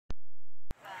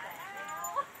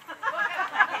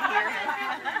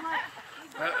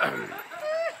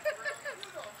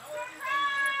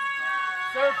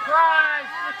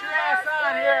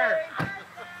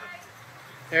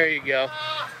you go.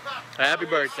 Happy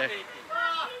birthday.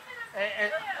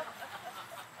 And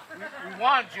we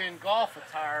wanted you in golf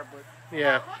attire, but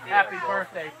Yeah. happy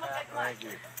birthday, Pat. Thank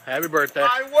you. Happy birthday.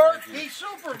 I work, he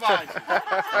supervises. There's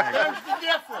the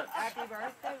difference. Happy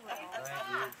birthday,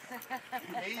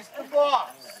 Will. He's the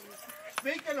boss.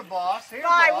 Speaking of boss, here,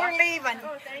 Bye, boss. we're leaving.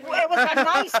 It was a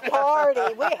nice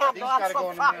party. We had lots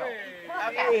of fun.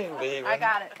 Okay. I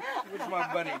got it. What's my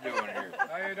bunny doing here?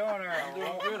 How you doing, Earl?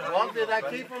 Doing good. Well, did I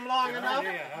keep him long enough?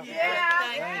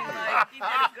 Yeah. You did a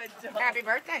good job. Happy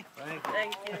birthday.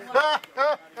 Thank you. Big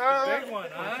one,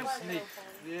 huh? Sneak.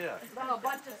 Yeah. A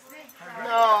bunch of snakes.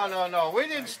 No. We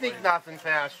didn't sneak nothing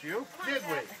past you, did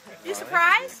we? You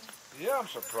surprised? Yeah, I'm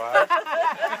surprised.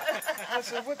 I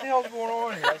said, what the hell's going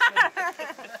on here? I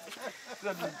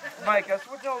said, Mike, I said,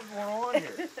 what the hell's going on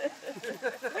here?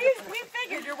 We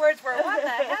figured your words were, what the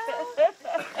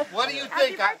hell? What do you Happy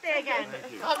think? birthday again.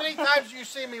 How many times do you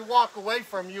see me walk away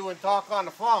from you and talk on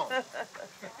the phone?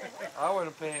 I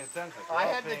wasn't paying attention. I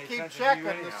had to keep checking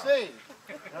to see.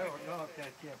 No, I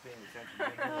can't pay any attention.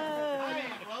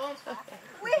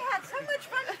 We had so much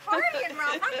fun partying,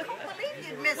 Ralph. I couldn't believe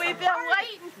you'd missed We've been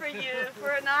waiting for you for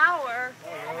an hour.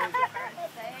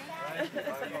 How you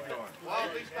doing? Well,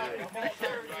 at least I can both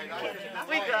there, right?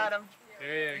 We got him.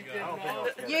 There you go.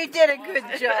 You did a good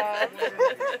job.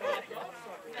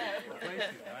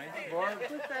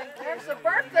 There's a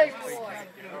birthday boy.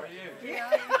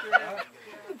 Yeah.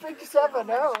 57,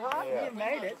 huh? Yeah. You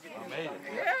made it. I made it.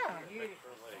 Yeah.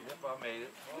 Yep, I made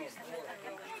it.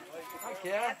 Hi,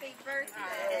 Kat. Happy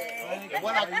birthday.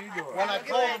 When I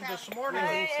told him this morning,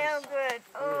 I am good.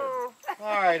 Oh.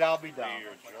 all right, I'll be down.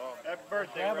 Happy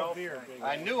birthday, have a beer.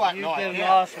 I knew I know I An did.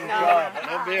 awesome job.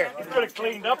 No beer. You could have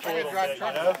cleaned up a little bit, you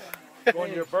know? Going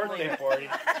to your birthday party.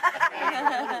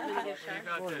 How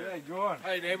you doing?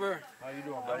 Hey, neighbor. How you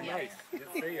doing, buddy? Nice. Good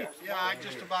to see you. Yeah, I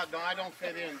just about don't. I don't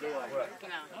fit in, do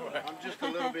I? I'm just a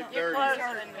little bit dirty. How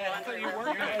you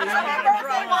doing?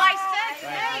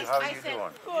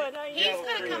 Good. He's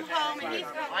going to come home and he's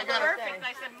going to be perfect. And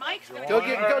I said, Mike's going to Go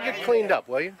get cleaned up,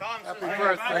 will you? Happy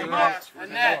birthday, Matt.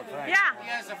 Annette, Yeah. He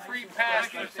has a free pass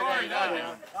for today, doesn't he?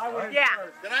 Yeah.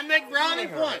 Did I make brownie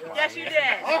points? Yes, you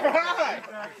did. All right.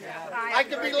 I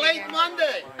could be late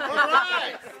Monday. All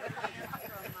right.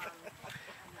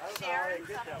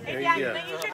 There you go.